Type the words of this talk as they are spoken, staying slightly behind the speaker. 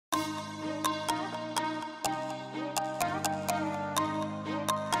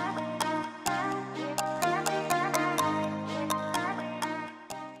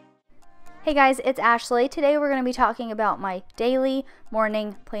Hey guys, it's Ashley. Today we're going to be talking about my daily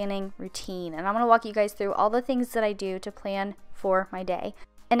morning planning routine, and I'm going to walk you guys through all the things that I do to plan for my day.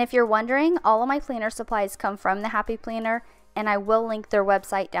 And if you're wondering, all of my planner supplies come from the Happy Planner, and I will link their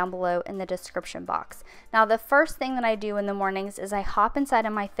website down below in the description box. Now, the first thing that I do in the mornings is I hop inside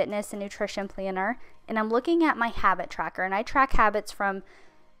of my fitness and nutrition planner, and I'm looking at my habit tracker, and I track habits from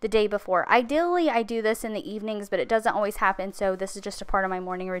the day before. Ideally, I do this in the evenings, but it doesn't always happen, so this is just a part of my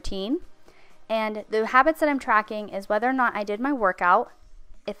morning routine. And the habits that I'm tracking is whether or not I did my workout,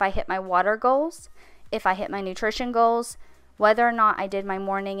 if I hit my water goals, if I hit my nutrition goals, whether or not I did my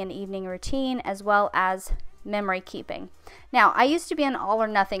morning and evening routine, as well as memory keeping. Now, I used to be an all or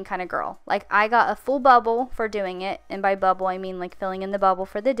nothing kind of girl. Like, I got a full bubble for doing it, and by bubble I mean like filling in the bubble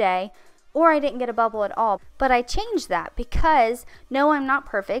for the day, or I didn't get a bubble at all. But I changed that because, no, I'm not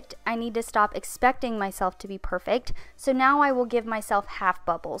perfect. I need to stop expecting myself to be perfect. So now I will give myself half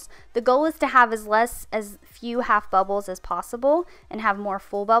bubbles. The goal is to have as few half bubbles as possible and have more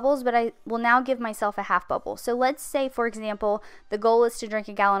full bubbles, but I will now give myself a half bubble. So let's say, for example, the goal is to drink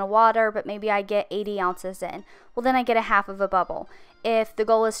a gallon of water, but maybe I get 80 ounces in. Well, then I get a half of a bubble. If the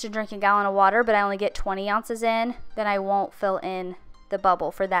goal is to drink a gallon of water, but I only get 20 ounces in, then I won't fill in the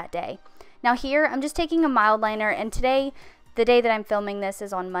bubble for that day. Now here, I'm just taking a mild liner, and today, the day that I'm filming this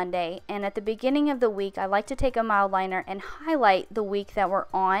is on Monday, and at the beginning of the week, I like to take a mild liner and highlight the week that we're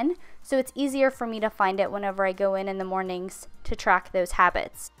on, so it's easier for me to find it whenever I go in the mornings to track those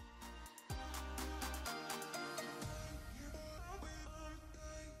habits.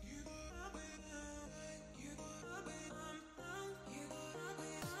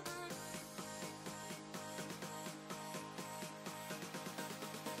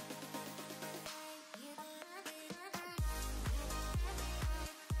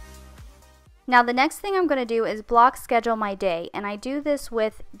 Now, the next thing I'm going to do is block schedule my day, and I do this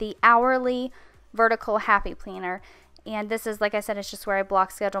with the hourly vertical Happy Planner. And this is, like I said, it's just where I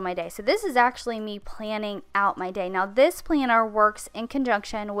block schedule my day. So this is actually me planning out my day. Now, this planner works in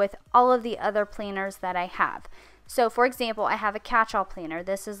conjunction with all of the other planners that I have. So, for example, I have a catch-all planner.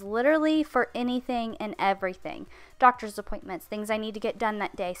 This is literally for anything and everything. Doctor's appointments, things I need to get done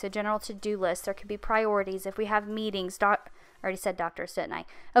that day. So general to-do lists. There could be priorities. If we have meetings, I already said doctors, didn't I?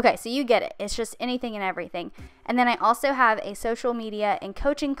 Okay, so you get it. It's just anything and everything. And then I also have a social media and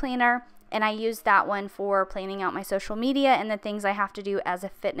coaching planner, and I use that one for planning out my social media and the things I have to do as a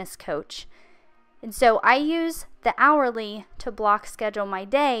fitness coach. And so I use the hourly to block schedule my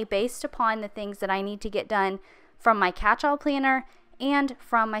day based upon the things that I need to get done from my catch-all planner and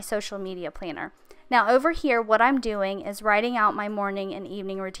from my social media planner. Now over here, what I'm doing is writing out my morning and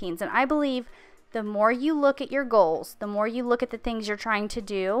evening routines. And I believe the more you look at your goals, the more you look at the things you're trying to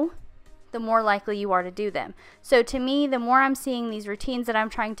do, the more likely you are to do them. So to me, the more I'm seeing these routines that I'm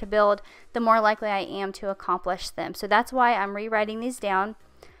trying to build, the more likely I am to accomplish them. So that's why I'm rewriting these down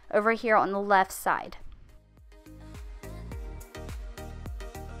over here on the left side.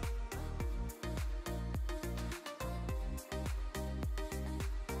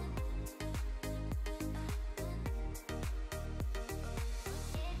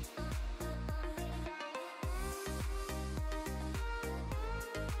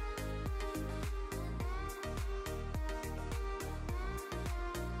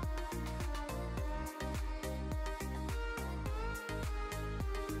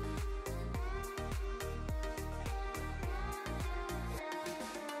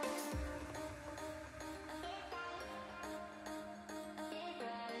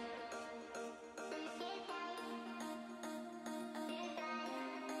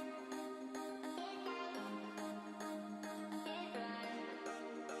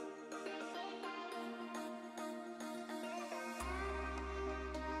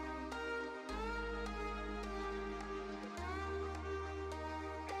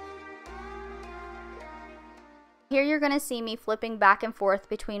 Here you're going to see me flipping back and forth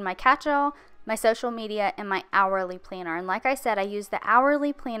between my catch-all, my social media, and my hourly planner. And like I said, I use the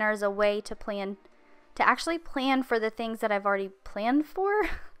hourly planner as a way to actually plan for the things that I've already planned for.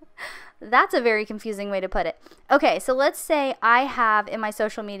 That's a very confusing way to put it. Okay, so let's say I have in my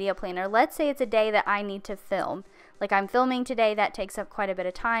social media planner, let's say it's a day that I need to film. Like I'm filming today, that takes up quite a bit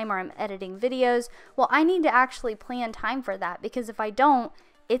of time, or I'm editing videos. Well, I need to actually plan time for that, because if I don't,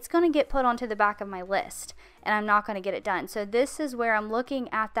 it's going to get put onto the back of my list and I'm not going to get it done. So this is where I'm looking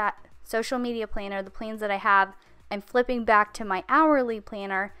at that social media planner, the plans that I have. I'm flipping back to my hourly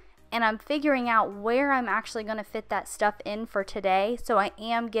planner and I'm figuring out where I'm actually going to fit that stuff in for today, so I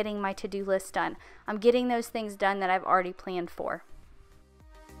am getting my to-do list done. I'm getting those things done that I've already planned for.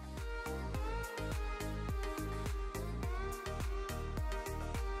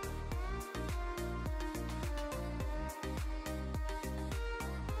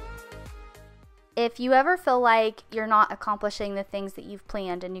 If you ever feel like you're not accomplishing the things that you've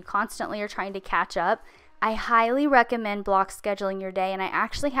planned and you constantly are trying to catch up, I highly recommend block scheduling your day, and I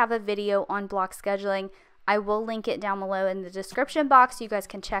actually have a video on block scheduling. I will link it down below in the description box so you guys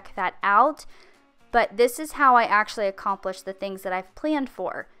can check that out. But this is how I actually accomplish the things that I've planned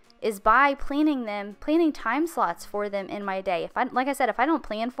for, is by planning time slots for them in my day. Like I said, if I don't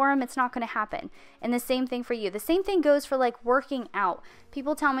plan for them, it's not going to happen. And the same thing for you. The same thing goes for like working out.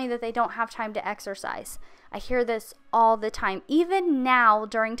 People tell me that they don't have time to exercise. I hear this all the time. Even now,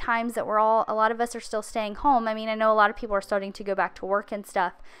 during times that a lot of us are still staying home. I mean, I know a lot of people are starting to go back to work and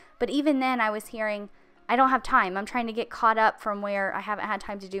stuff. But even then, I was hearing, I don't have time. I'm trying to get caught up from where I haven't had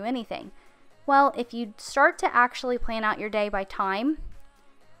time to do anything. Well, if you start to actually plan out your day by time,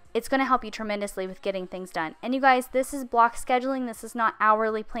 it's going to help you tremendously with getting things done. And you guys, this is block scheduling. This is not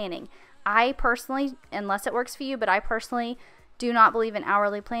hourly planning. I personally, unless it works for you, but I personally do not believe in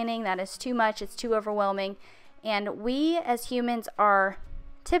hourly planning. That is too much. It's too overwhelming. And we as humans are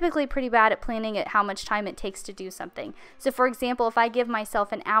typically pretty bad at planning at how much time it takes to do something. So for example, if I give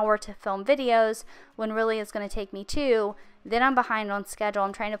myself an hour to film videos when really it's going to take me 2, then I'm behind on schedule.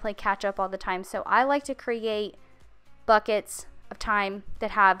 I'm trying to play catch up all the time. So I like to create buckets of time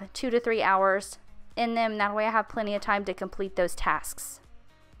that have 2 to 3 hours in them. That way I have plenty of time to complete those tasks.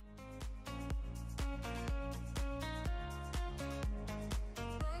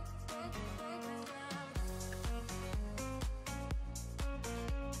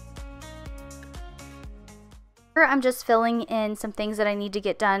 Here I'm just filling in some things that I need to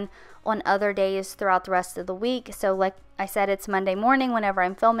get done on other days throughout the rest of the week. So like I said, it's Monday morning whenever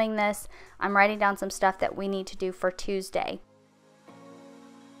I'm filming this. I'm writing down some stuff that we need to do for Tuesday.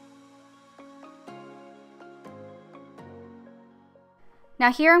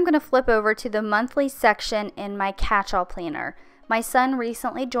 Now here I'm going to flip over to the monthly section in my catch-all planner. My son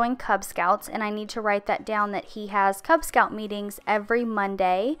recently joined Cub Scouts, and I need to write that down that he has Cub Scout meetings every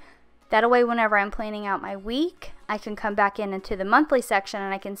Monday. That way whenever I'm planning out my week, I can come back into the monthly section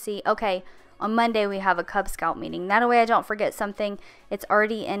and I can see, okay, on Monday we have a Cub Scout meeting. That way I don't forget something. It's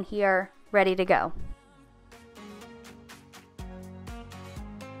already in here, ready to go.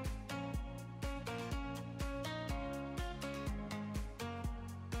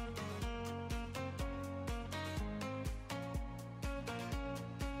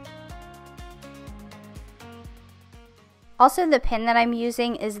 Also, the pen that I'm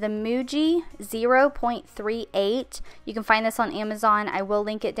using is the Muji 0.38. You can find this on Amazon. I will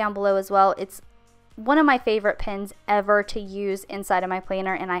link it down below as well. It's one of my favorite pens ever to use inside of my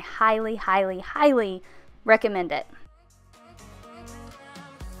planner, and I highly, highly, highly recommend it.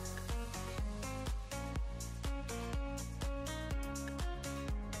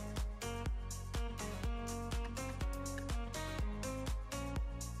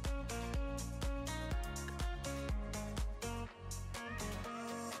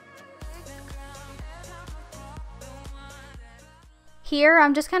 Here,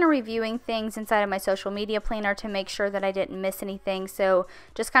 I'm just kind of reviewing things inside of my social media planner to make sure that I didn't miss anything. So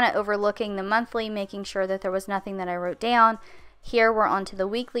just kind of overlooking the monthly, making sure that there was nothing that I wrote down. Here, we're on to the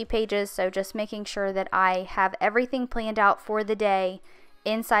weekly pages. So just making sure that I have everything planned out for the day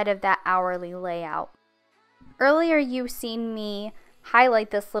inside of that hourly layout. Earlier, you've seen me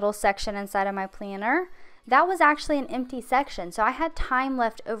highlight this little section inside of my planner. That was actually an empty section, so I had time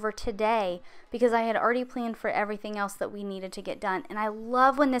left over today because I had already planned for everything else that we needed to get done. And I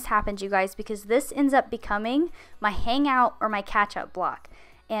love when this happens, you guys, because this ends up becoming my hangout or my catch-up block.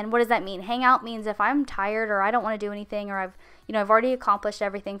 And what does that mean? Hangout means if I'm tired or I don't want to do anything, or I've already accomplished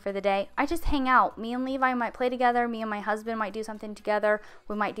everything for the day, I just hang out. Me and Levi might play together. Me and my husband might do something together.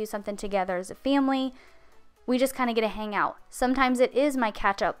 We might do something together as a family. We just kind of get to hang out. Sometimes it is my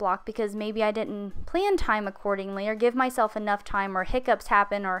catch-up block because maybe I didn't plan time accordingly or give myself enough time, or hiccups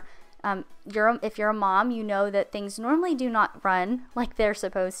happen, or if you're a mom, you know that things normally do not run like they're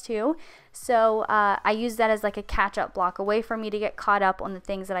supposed to. So I use that as like a catch-up block, a way for me to get caught up on the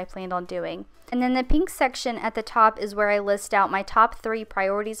things that I planned on doing. And then the pink section at the top is where I list out my top 3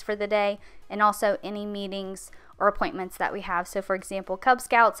 priorities for the day, and also any meetings or appointments that we have. So for example, Cub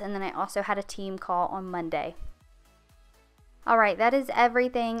Scouts, and then I also had a team call on Monday. Alright, that is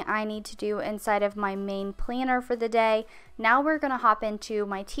everything I need to do inside of my main planner for the day. Now we're going to hop into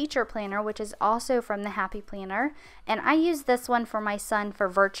my teacher planner, which is also from the Happy Planner. And I use this one for my son for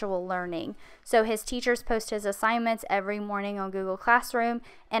virtual learning. So his teachers post his assignments every morning on Google Classroom,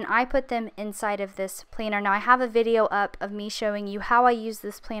 and I put them inside of this planner. Now I have a video up of me showing you how I use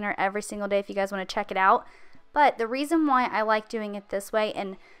this planner every single day if you guys want to check it out. But the reason why I like doing it this way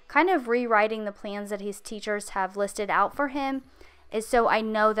and kind of rewriting the plans that his teachers have listed out for him is so I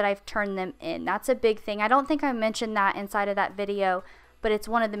know that I've turned them in. That's a big thing. I don't think I mentioned that inside of that video, but it's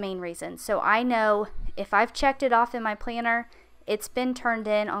one of the main reasons. So I know if I've checked it off in my planner, it's been turned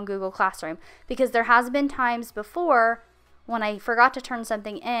in on Google Classroom, because there has been times before when I forgot to turn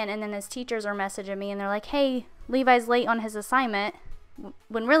something in, and then his teachers are messaging me and they're like, hey, Levi's late on his assignment,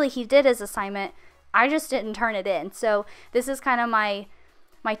 when really he did his assignment. I just didn't turn it in. So this is kind of my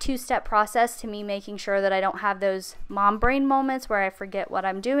two-step process to me making sure that I don't have those mom brain moments where I forget what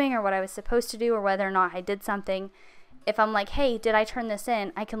I'm doing or what I was supposed to do or whether or not I did something. If I'm like, hey, did I turn this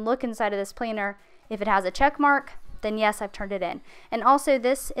in? I can look inside of this planner. If it has a check mark, then yes, I've turned it in. And also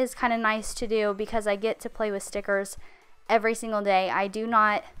this is kind of nice to do because I get to play with stickers every single day. I do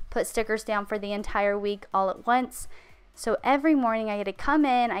not put stickers down for the entire week all at once. So every morning I get to come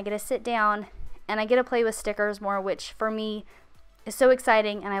in, I get to sit down, and I get to play with stickers more, which for me is so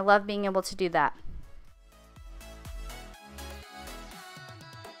exciting, and I love being able to do that.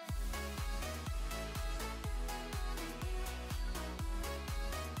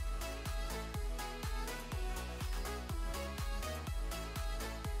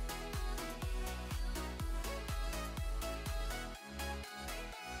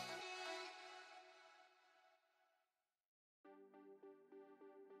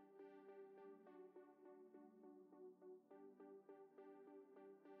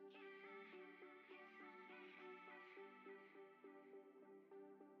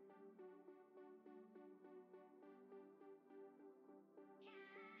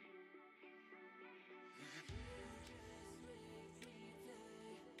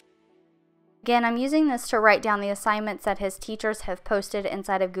 Again, I'm using this to write down the assignments that his teachers have posted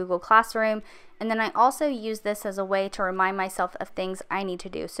inside of Google Classroom, and then I also use this as a way to remind myself of things I need to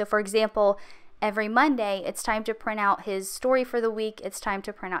do. So for example, every Monday, it's time to print out his story for the week, it's time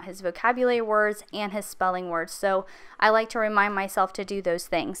to print out his vocabulary words and his spelling words. So I like to remind myself to do those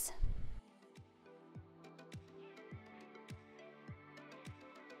things.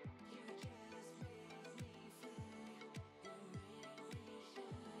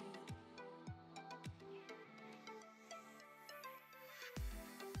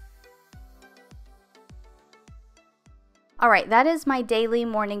 Alright, that is my daily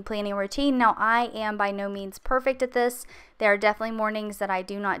morning planning routine. Now, I am by no means perfect at this. There are definitely mornings that I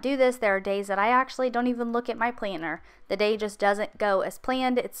do not do this. There are days that I actually don't even look at my planner. The day just doesn't go as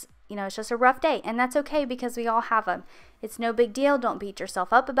planned. It's just a rough day, and that's okay because we all have them. It's no big deal. Don't beat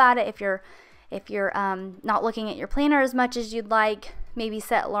yourself up about it. If you're not looking at your planner as much as you'd like, maybe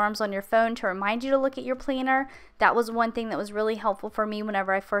set alarms on your phone to remind you to look at your planner. That was one thing that was really helpful for me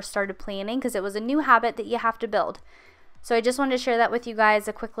whenever I first started planning, because it was a new habit that you have to build. So I just wanted to share that with you guys,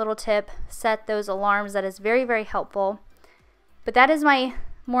 a quick little tip. Set those alarms. That is very, very helpful. But that is my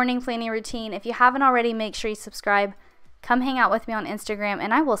morning planning routine. If you haven't already, make sure you subscribe. Come hang out with me on Instagram,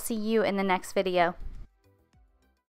 and I will see you in the next video.